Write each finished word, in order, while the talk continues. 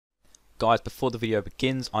Guys, before the video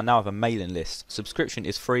begins, I now have a mailing list. Subscription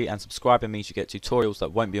is free and subscribing means you get tutorials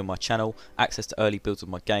that won't be on my channel, access to early builds of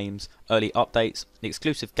my games, early updates,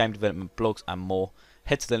 exclusive game development blogs and more.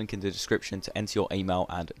 Head to the link in the description to enter your email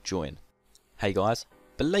and join. Hey guys,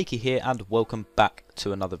 bblakeyyy here and welcome back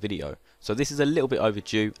to another video. So this is a little bit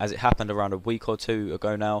overdue as it happened around a week or two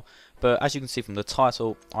ago now, but as you can see from the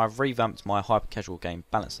title, I've revamped my hyper casual game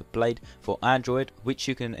Balance the Blade for Android, which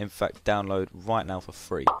you can in fact download right now for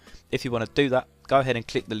free. If you want to do that, go ahead and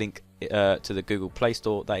click the link to the Google Play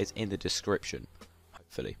Store that is in the description,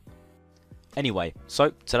 hopefully. Anyway,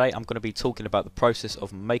 so today I'm going to be talking about the process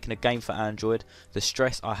of making a game for Android, the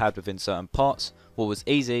stress I had within certain parts, what was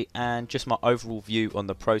easy, and just my overall view on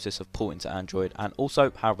the process of porting to Android, and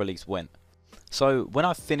also how release went. So when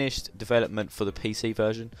I finished development for the PC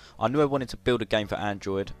version, I knew I wanted to build a game for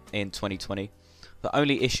Android in 2020. The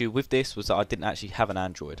only issue with this was that I didn't actually have an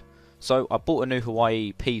Android. So I bought a new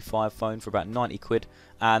Huawei P5 phone for about 90 quid,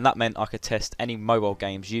 and that meant I could test any mobile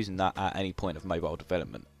games using that at any point of mobile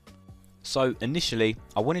development. So initially,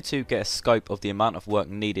 I wanted to get a scope of the amount of work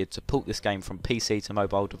needed to port this game from PC to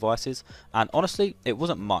mobile devices, and honestly, it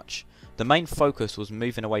wasn't much. The main focus was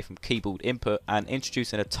moving away from keyboard input and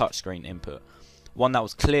introducing a touchscreen input. One that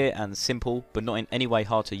was clear and simple, but not in any way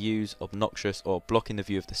hard to use, obnoxious, or blocking the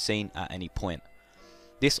view of the scene at any point.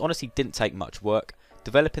 This honestly didn't take much work.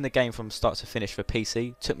 Developing the game from start to finish for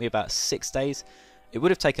PC took me about 6 days. It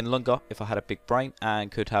would have taken longer if I had a big brain and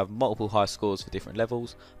could have multiple high scores for different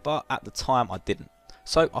levels, but at the time I didn't.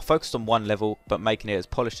 So I focused on one level, but making it as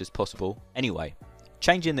polished as possible. Anyway,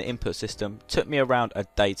 changing the input system took me around a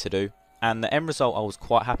day to do, and the end result I was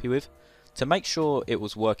quite happy with. To make sure it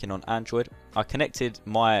was working on Android, I connected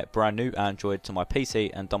my brand new Android to my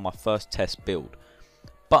PC and done my first test build.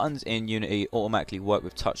 Buttons in Unity automatically work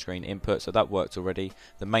with touchscreen input, so that worked already.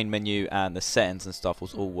 The main menu and the settings and stuff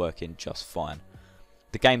was all working just fine.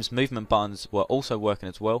 The game's movement buttons were also working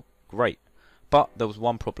as well, great. But there was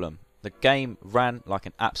one problem. The game ran like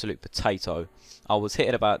an absolute potato. I was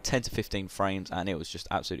hitting about 10 to 15 frames and it was just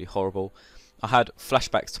absolutely horrible. I had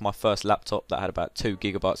flashbacks to my first laptop that had about 2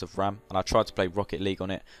 GB of RAM, and I tried to play Rocket League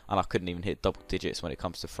on it and I couldn't even hit double digits when it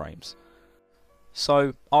comes to frames.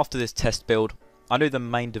 So after this test build, I knew the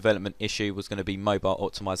main development issue was going to be mobile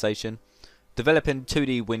optimization. Developing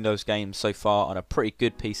 2D Windows games so far on a pretty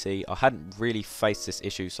good PC, I hadn't really faced this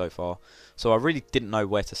issue so far, so I really didn't know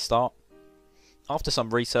where to start. After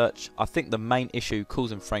some research, I think the main issue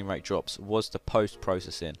causing frame rate drops was the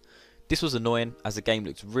post-processing. This was annoying as the game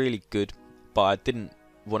looked really good, but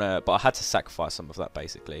I had to sacrifice some of that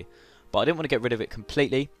basically. But I didn't want to get rid of it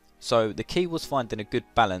completely, so the key was finding a good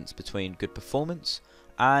balance between good performance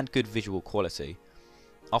and good visual quality.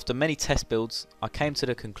 After many test builds, I came to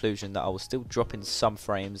the conclusion that I was still dropping some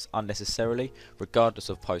frames unnecessarily, regardless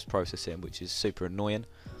of post-processing, which is super annoying.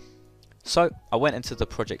 So I went into the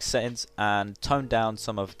project settings and toned down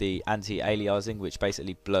some of the anti-aliasing, which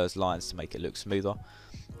basically blurs lines to make it look smoother,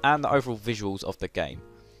 and the overall visuals of the game.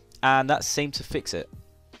 And that seemed to fix it.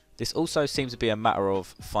 This also seemed to be a matter of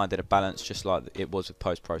finding a balance, just like it was with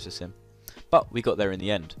post-processing. But we got there in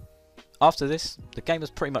the end. After this, the game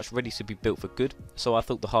was pretty much ready to be built for good, so I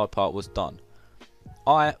thought the hard part was done.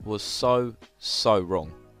 I was so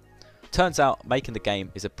wrong. Turns out making the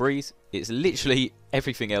game is a breeze. It's literally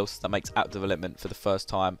everything else that makes app development for the first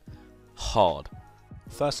time hard.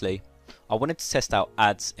 Firstly, I wanted to test out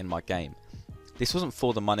ads in my game. This wasn't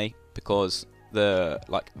for the money because the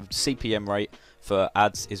CPM rate for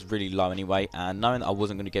ads is really low anyway, and knowing that I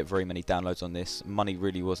wasn't going to get very many downloads on this, money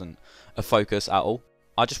really wasn't a focus at all.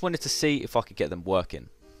 I just wanted to see if I could get them working.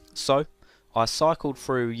 So I cycled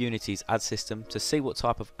through Unity's ad system to see what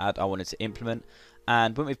type of ad I wanted to implement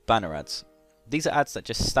and went with banner ads. These are ads that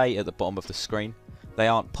just stay at the bottom of the screen. They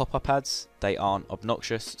aren't pop-up ads, they aren't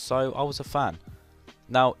obnoxious, so I was a fan.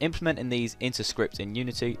 Now implementing these into script in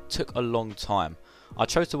Unity took a long time. I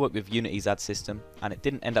chose to work with Unity's ad system and it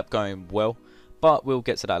didn't end up going well, but we'll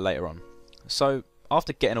get to that later on. So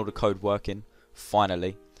after getting all the code working,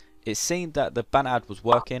 finally, it seemed that the banner ad was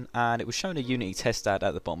working and it was showing a Unity test ad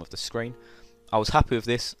at the bottom of the screen. I was happy with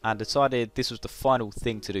this and decided this was the final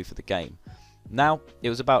thing to do for the game. Now it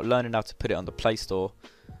was about learning how to put it on the Play Store.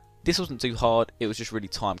 This wasn't too hard, it was just really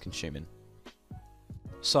time consuming.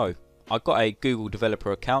 So I got a Google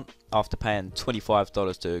developer account after paying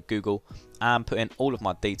 $25 to Google and put in all of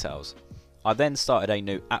my details. I then started a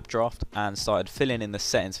new app draft and started filling in the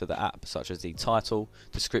settings for the app, such as the title,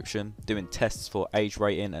 description, doing tests for age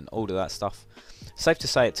rating and all of that stuff. Safe to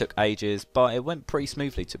say it took ages, but it went pretty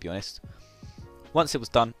smoothly to be honest. Once it was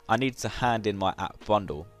done, I needed to hand in my app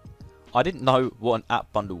bundle. I didn't know what an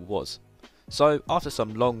app bundle was, So after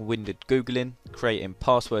some long-winded googling, creating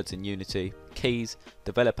passwords in Unity, keys,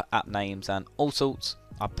 developer app names and all sorts,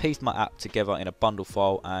 I pieced my app together in a bundle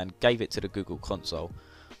file and gave it to the Google console.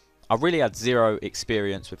 I really had zero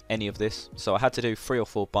experience with any of this, so I had to do 3 or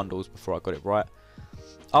 4 bundles before I got it right.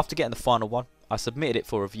 After getting the final one, I submitted it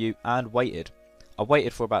for review and waited. I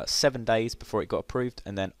waited for about 7 days before it got approved,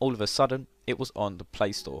 and then all of a sudden it was on the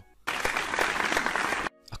Play Store.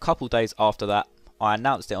 A couple days after that, I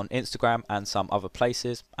announced it on Instagram and some other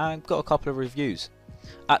places and got a couple of reviews.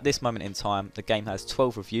 At this moment in time, the game has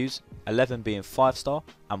 12 reviews, 11 being 5-star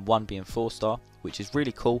and 1 being 4-star, which is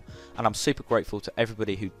really cool, and I'm super grateful to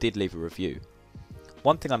everybody who did leave a review.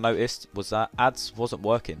 One thing I noticed was that ads wasn't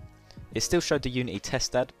working. It still showed the Unity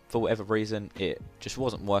test ad. For whatever reason, it just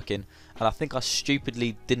wasn't working, and I think I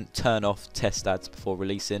stupidly didn't turn off test ads before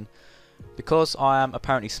releasing, because I am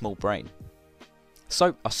apparently small brain.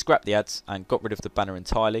 So I scrapped the ads and got rid of the banner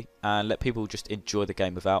entirely and let people just enjoy the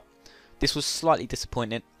game without. This was slightly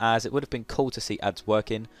disappointing, as it would have been cool to see ads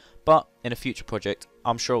working, but in a future project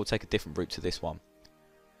I'm sure I'll take a different route to this one.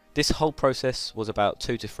 This whole process was about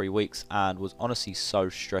 2 to 3 weeks and was honestly so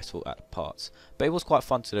stressful at parts, but it was quite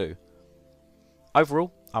fun to do.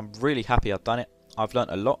 Overall, I'm really happy I've done it. I've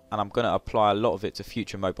learnt a lot and I'm going to apply a lot of it to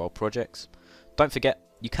future mobile projects. Don't forget,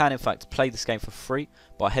 you can in fact play this game for free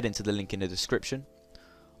by heading to the link in the description.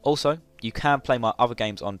 Also, you can play my other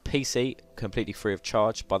games on PC completely free of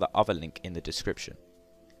charge by the other link in the description.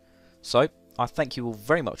 So, I thank you all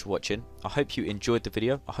very much for watching. I hope you enjoyed the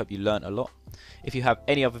video. I hope you learned a lot. If you have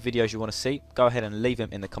any other videos you want to see, go ahead and leave them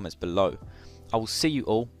in the comments below. I will see you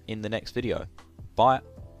all in the next video. Bye.